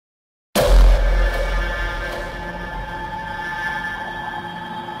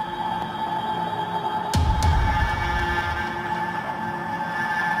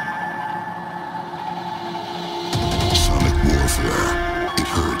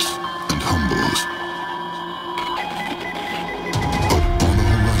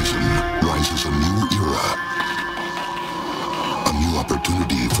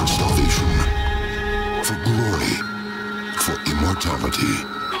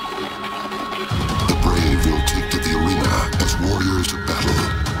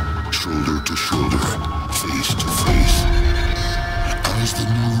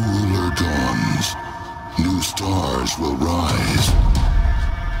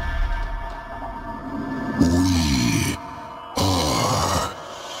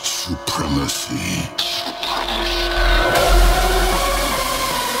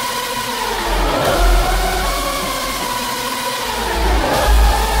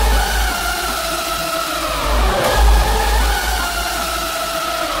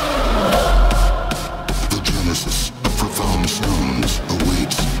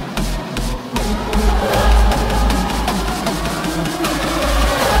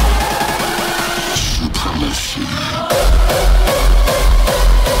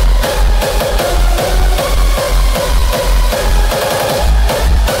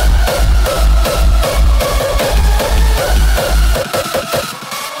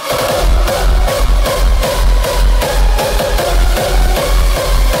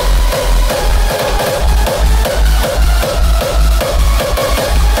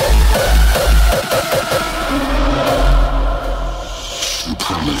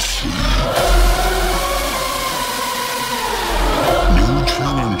Supremacy. New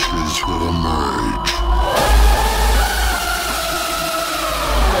challenges will emerge.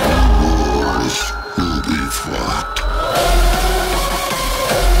 New wars will be fought.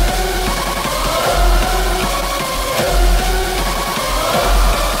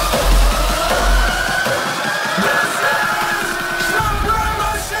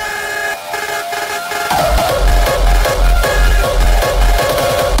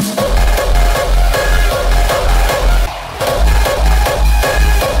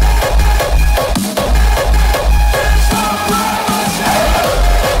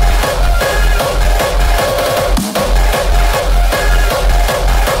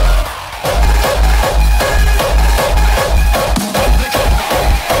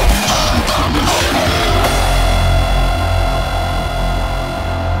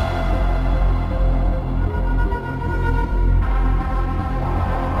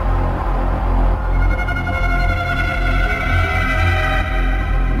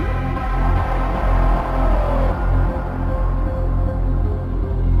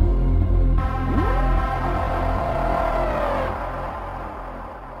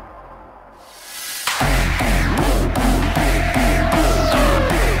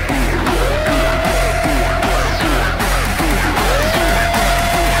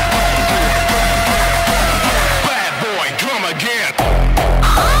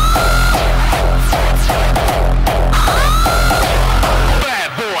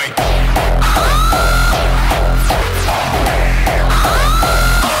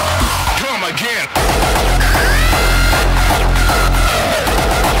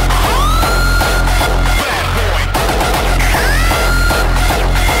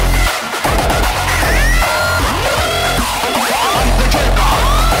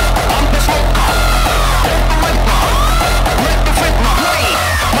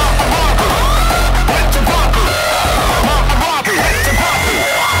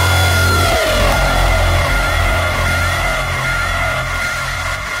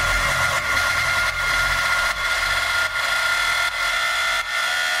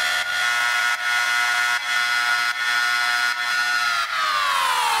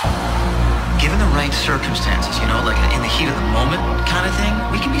 Circumstances, you know, like in the heat of the moment kind of thing,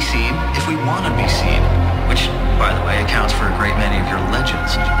 we can be seen if we want to be seen, which, by the way, accounts for a great many of your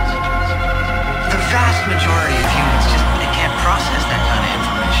legends. The vast majority of humans just they can't process that kind of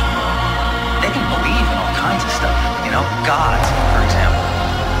information. They can believe in all kinds of stuff, you know, gods, for example,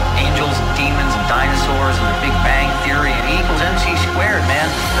 angels and demons and dinosaurs and the Big Bang Theory and E equals MC squared, man,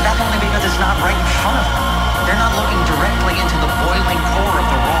 but that's only because it's not right in front of them. They're not looking directly into the boiling core of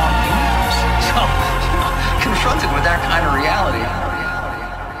the raw universe. So, confronted with that kind of reality,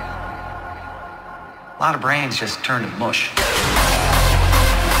 a lot of brains just turn to mush.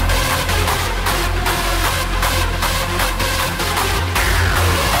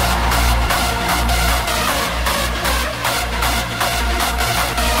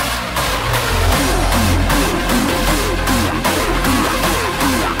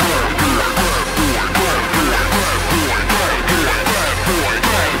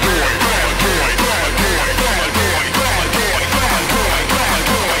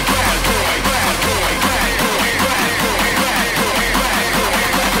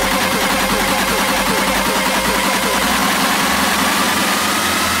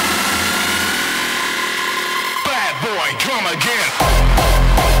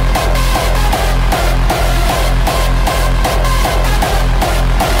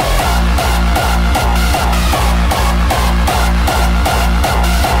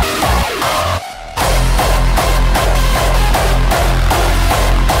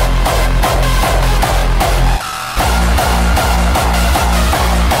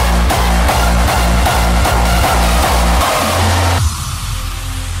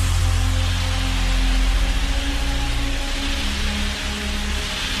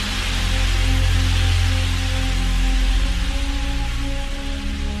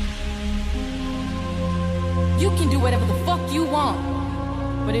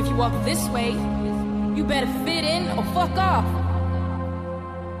 This way, you better fit in or fuck off.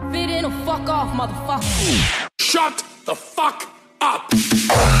 Fit in or fuck off, motherfucker. Shut the fuck up!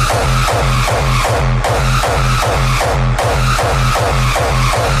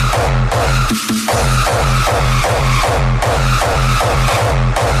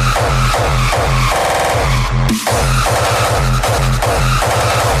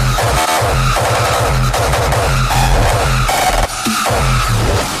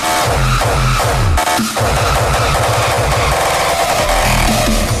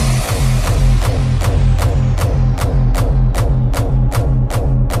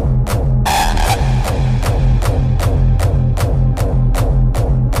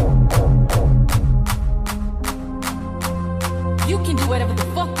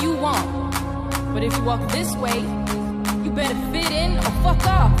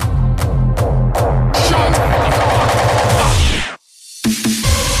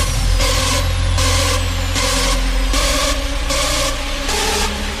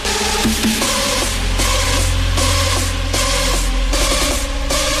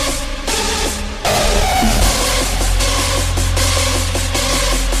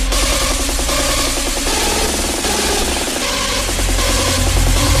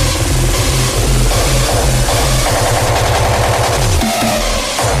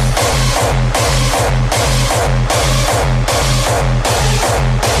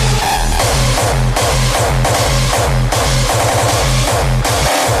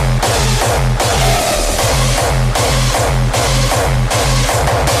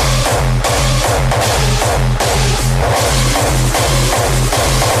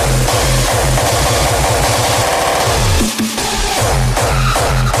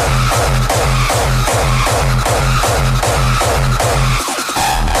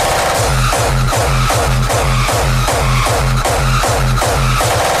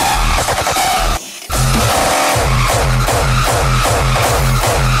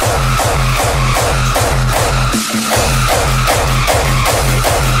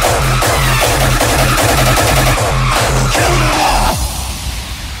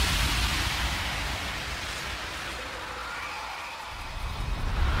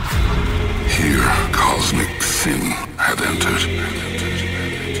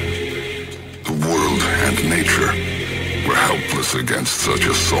 helpless against such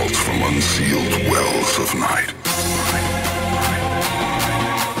assaults from unsealed wells of night.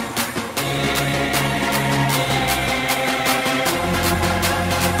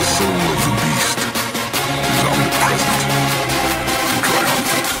 The soul of the beast is omnipresent and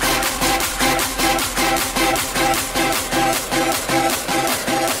triumphant.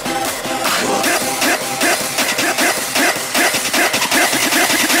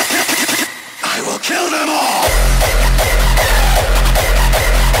 I will kill them all!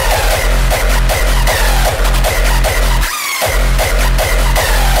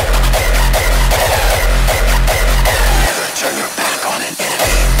 Turn your back on an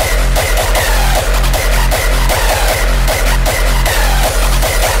enemy.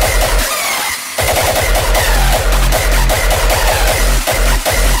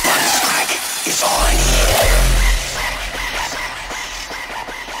 One strike is all I need.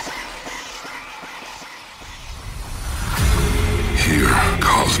 Here,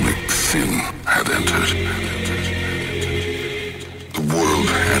 cosmic sin had entered. The world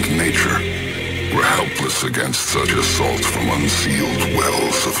and nature were helpless against such assaults from unsealed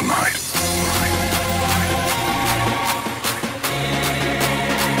wells of night.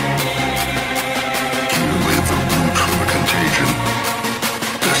 Here lay the root of a contagion,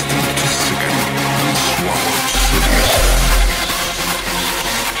 destined to sicken and swallow cities.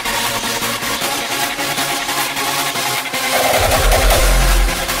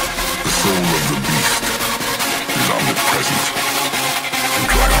 The soul of the beast is omnipresent and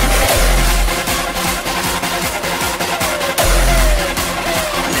triumphant.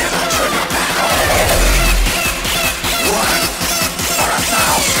 Never turn your back on an enemy. One for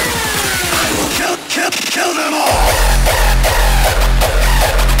 1,000. I will kill them all.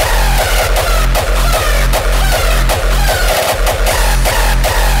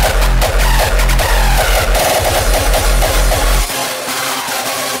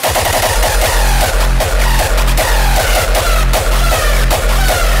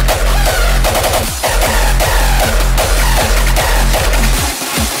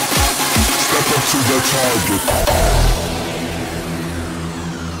 Step up to the target.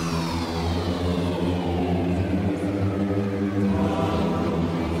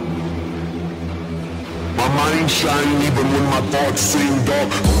 My mind shine even when my thoughts seem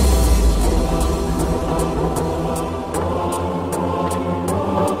dark.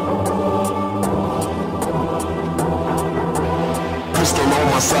 Pistol on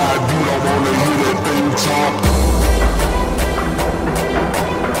my side, you don't wanna hear that thing talk.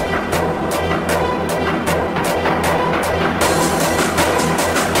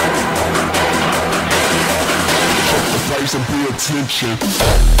 Check the price and pay attention.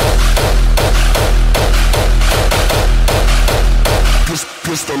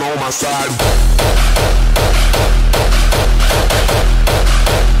 Pistol on my side.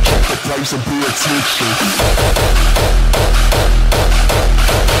 Check the price and pay attention.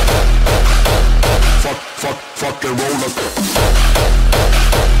 Fucking roller.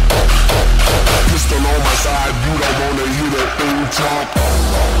 Pistol on my side, you don't wanna hear that thing talk.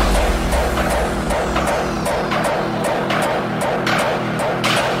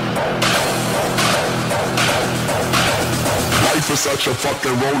 Life is such a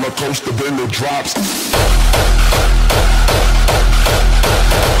fucking roller coaster, then it drops.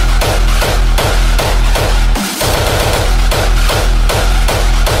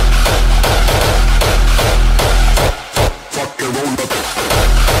 Fucking roller.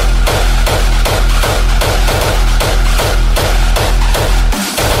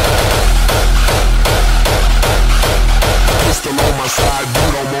 Pistol on my side, you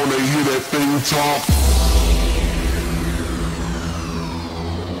don't wanna hear that thing talk.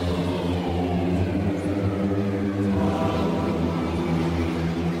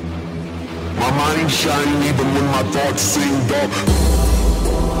 My mind shine even when my thoughts seem dark.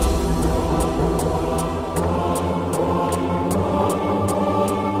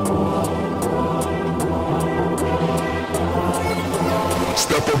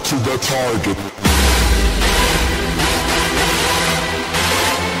 Step up to the target.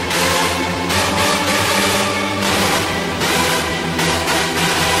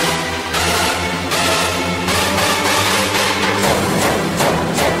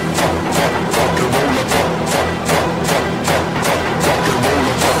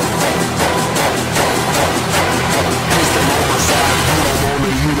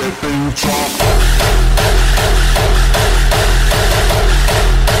 Talk.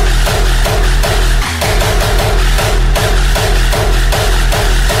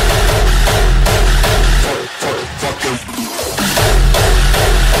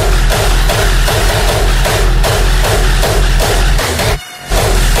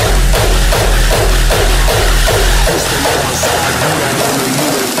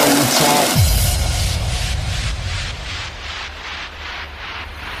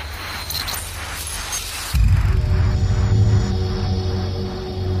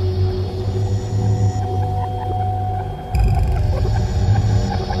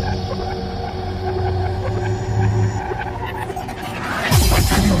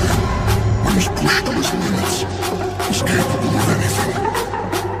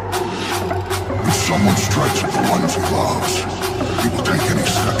 ones he loves. He will take any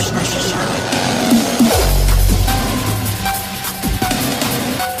steps necessary.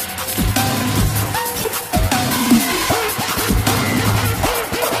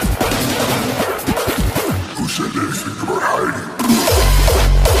 Who said anything about hiding?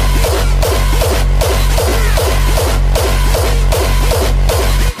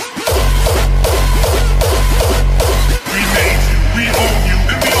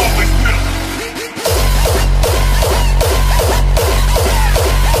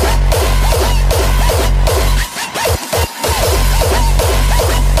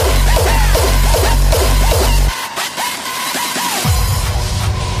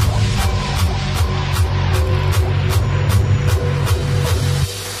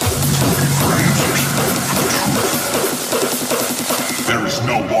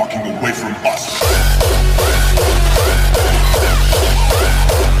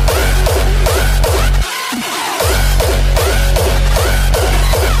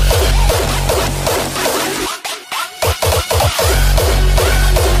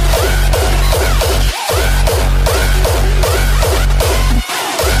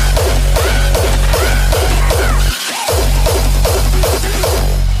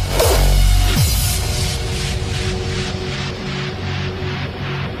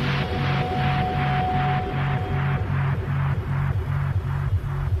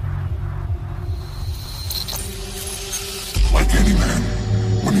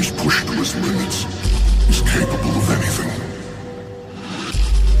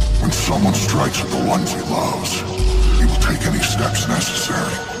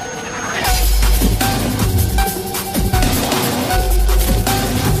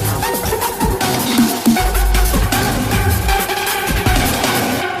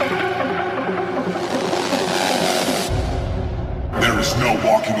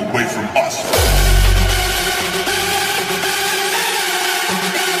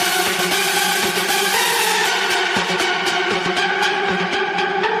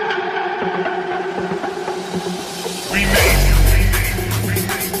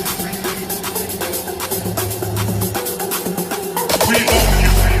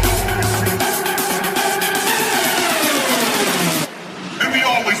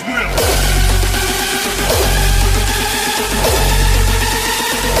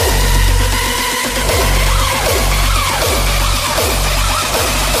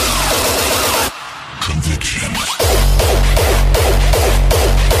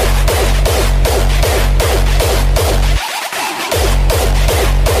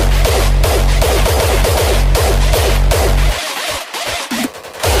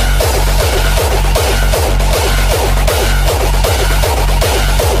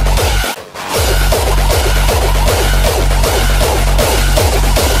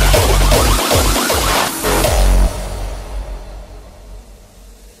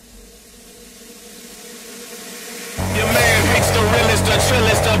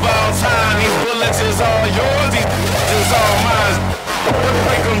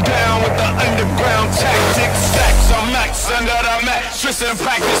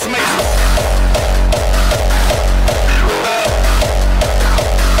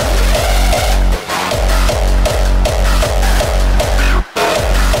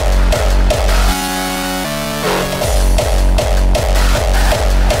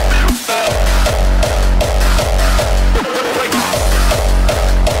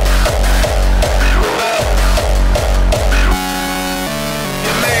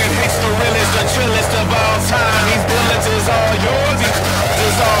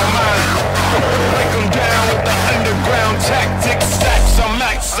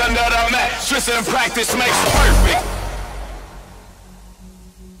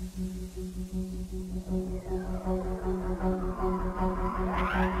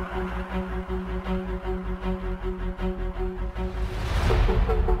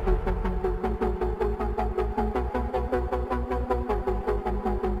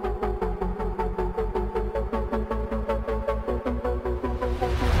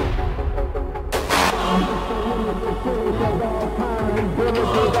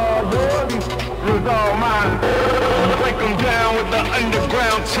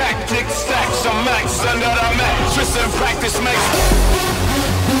 Tacticz, stacks of max under the mattress and practice makes.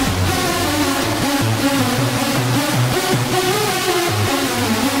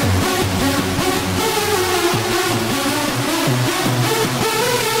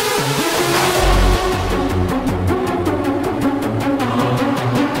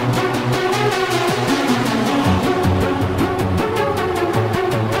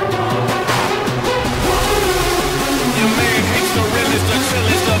 Your man hates the realest, the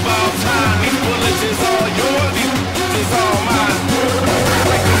chillest of all time. These bullets is all yours.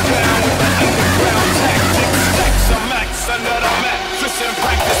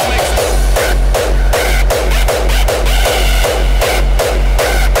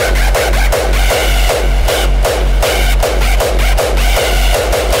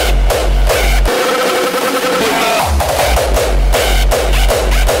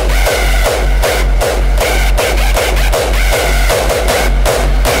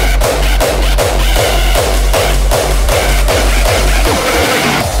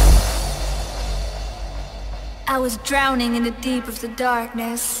 drowning in the deep of the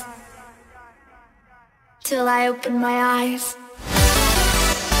darkness, till I opened my eyes.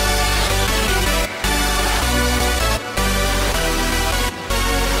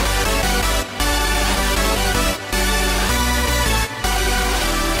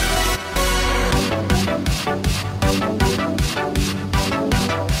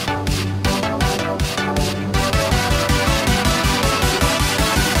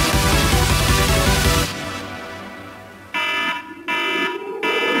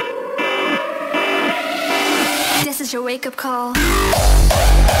 This is your wake-up call.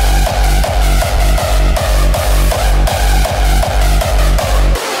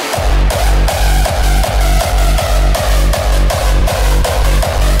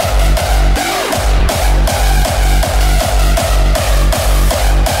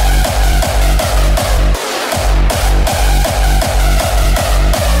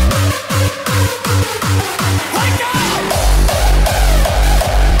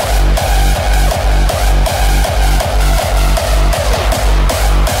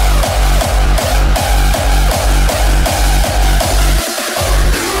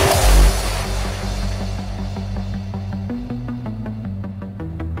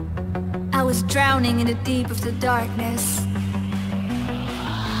 Drowning in the deep of the darkness,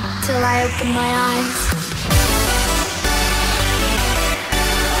 till I opened my eyes.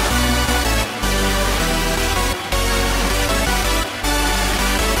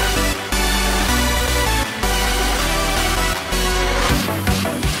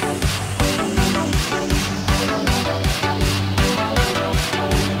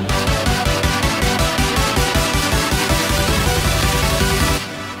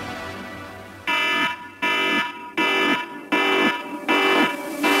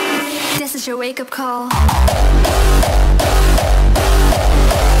 This is your wake-up call.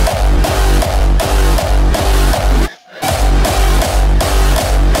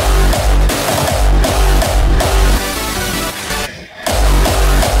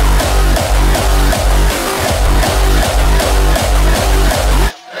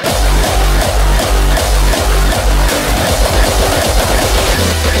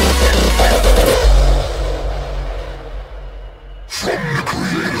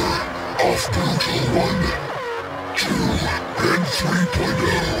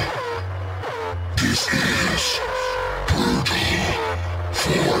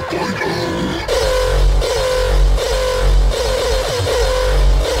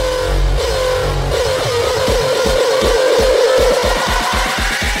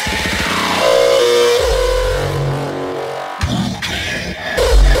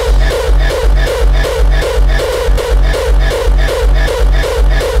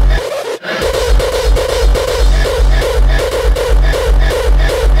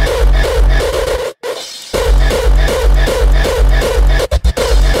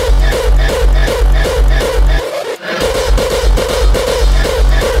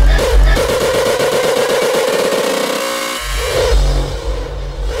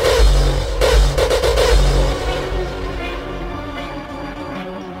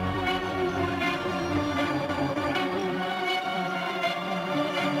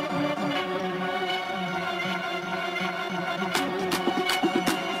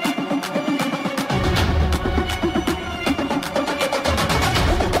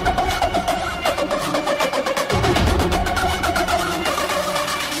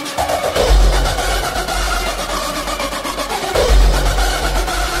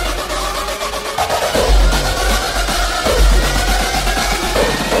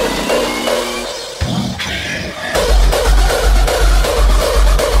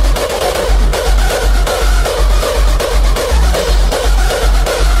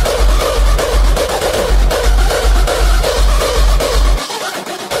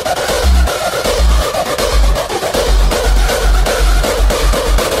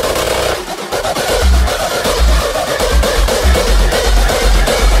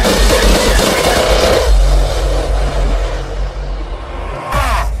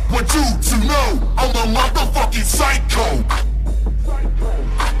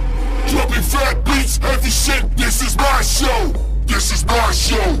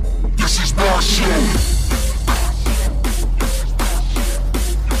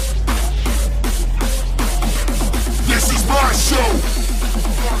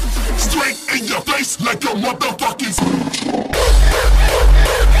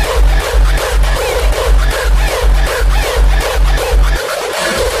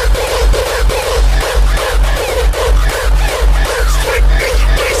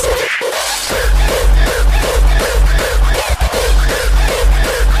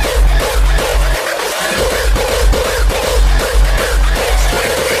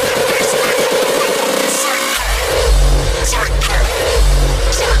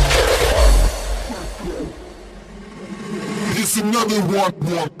 only one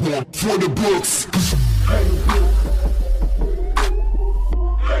for the books.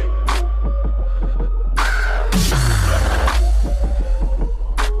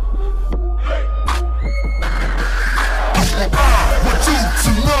 Want you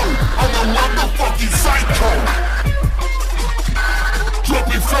to know I'm a motherfucking psycho.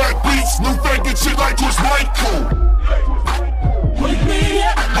 Dropping fat beats, new faggot shit like George Michael. Wake me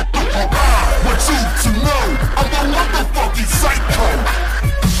up. Want you to know I'm a motherfucking psycho.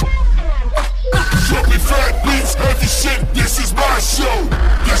 Dropping fat beats, heavy shit, this is my show.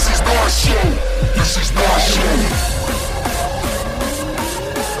 This is my show. This is my show.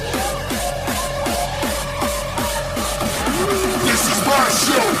 This is my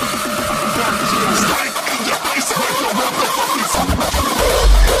show. Strike in your face like a motherfucking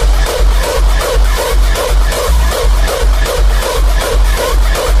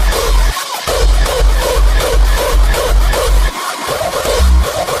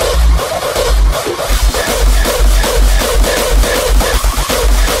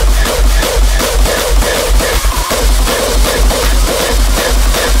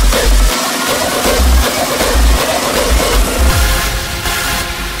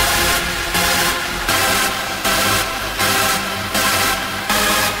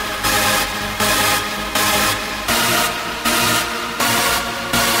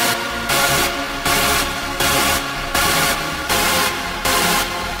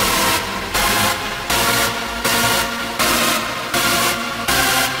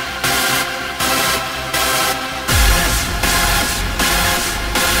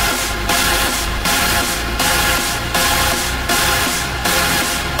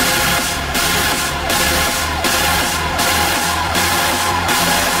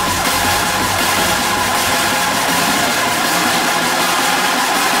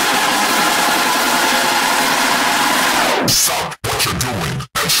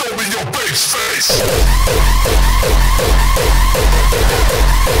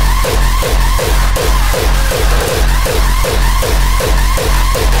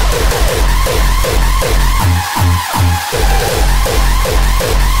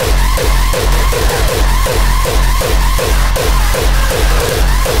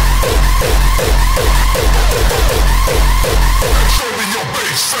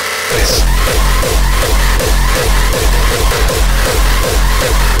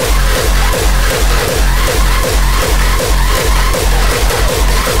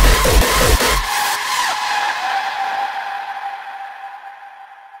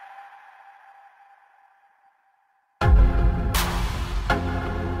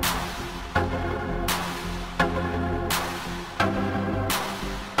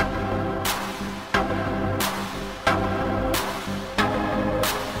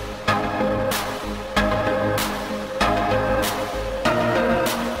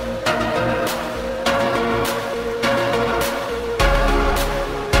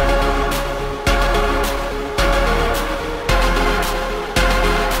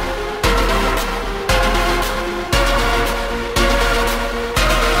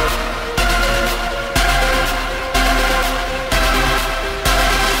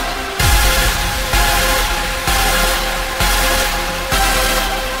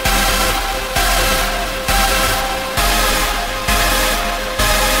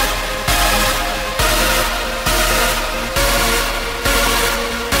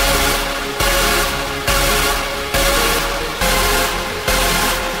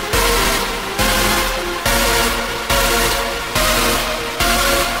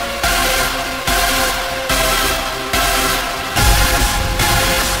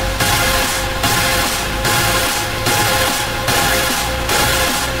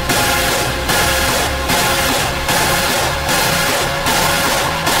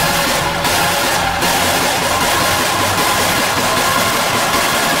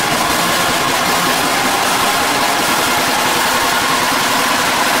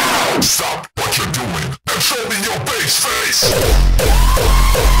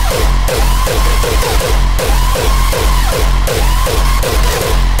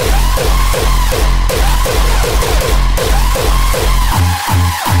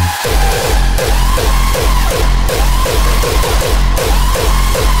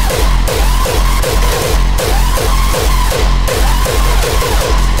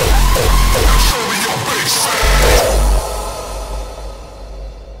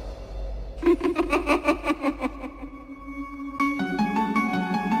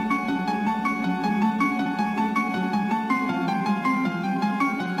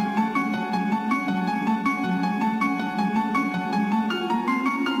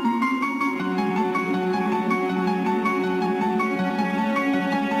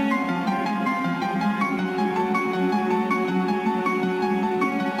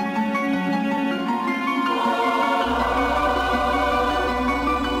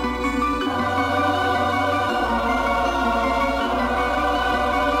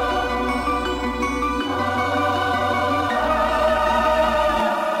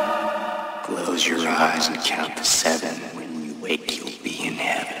Close your eyes and count to 7. When you wake, you'll be in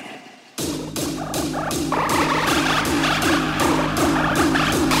heaven.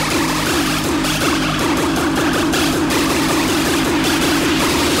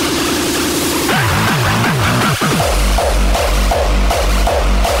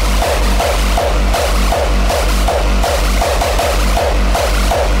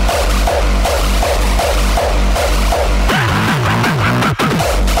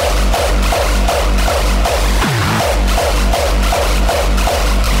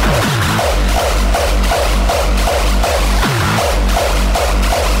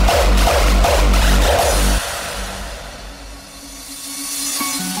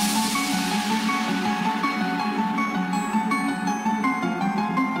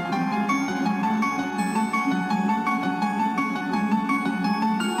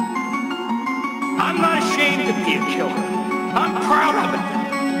 I'm not ashamed to be a killer. I'm proud of it.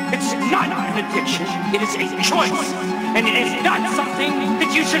 It's not an addiction. It is a choice. And it is not something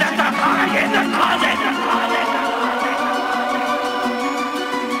that you should have to hide in the closet.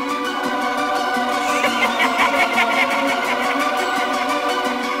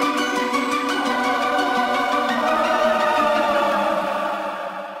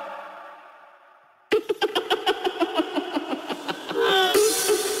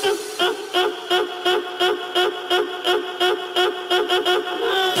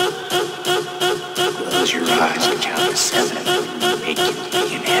 Close your eyes and count to 7. When you wake, you'll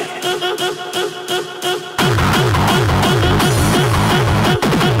be in heaven.